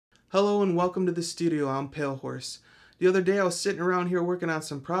Hello and welcome to the studio. I'm Pale Horse. The other day I was sitting around here working on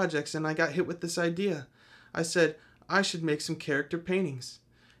some projects and I got hit with this idea. I said I should make some character paintings.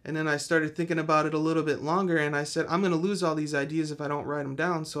 And then I started thinking about it a little bit longer and I said I'm going to lose all these ideas if I don't write them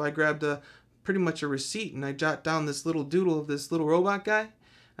down. So I grabbed pretty much a receipt and I jot down this little doodle of this little robot guy.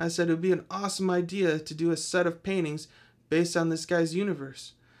 And I said it would be an awesome idea to do a set of paintings based on this guy's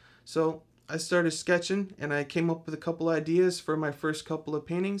universe. So I started sketching and I came up with a couple ideas for my first couple of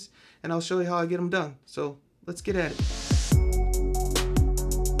paintings, and I'll show you how I get them done. So let's get at it.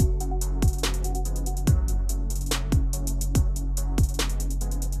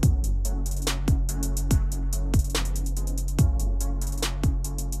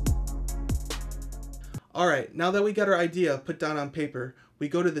 Alright, now that we got our idea put down on paper, we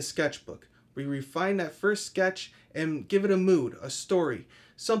go to the sketchbook. We refine that first sketch and give it a mood, a story,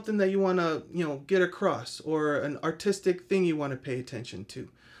 something that you want to, get across, or an artistic thing you want to pay attention to.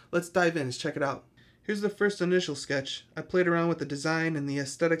 Let's dive in, let's check it out. Here's the first initial sketch. I played around with the design and the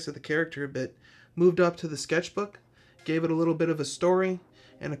aesthetics of the character a bit, moved up to the sketchbook, gave it a little bit of a story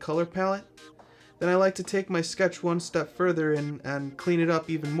and a color palette. Then I like to take my sketch one step further and clean it up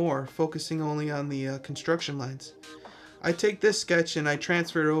even more, focusing only on the construction lines. I take this sketch and I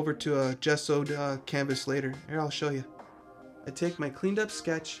transfer it over to a gessoed canvas later. Here, I'll show you. I take my cleaned up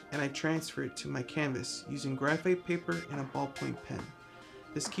sketch and I transfer it to my canvas using graphite paper and a ballpoint pen.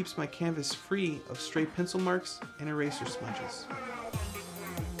 This keeps my canvas free of stray pencil marks and eraser smudges.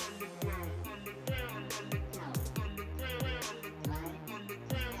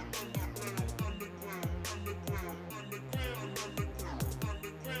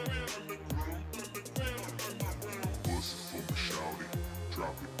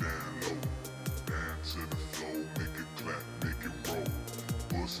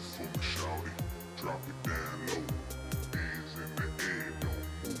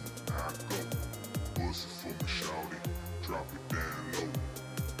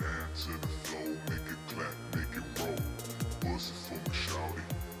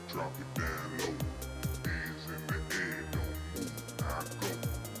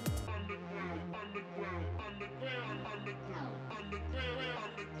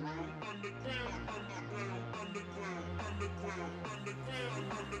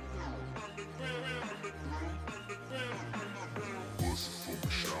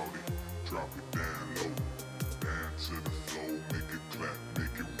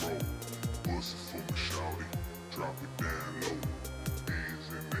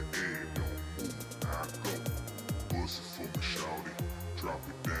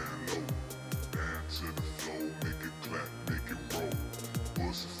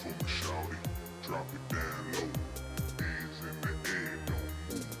 Drop it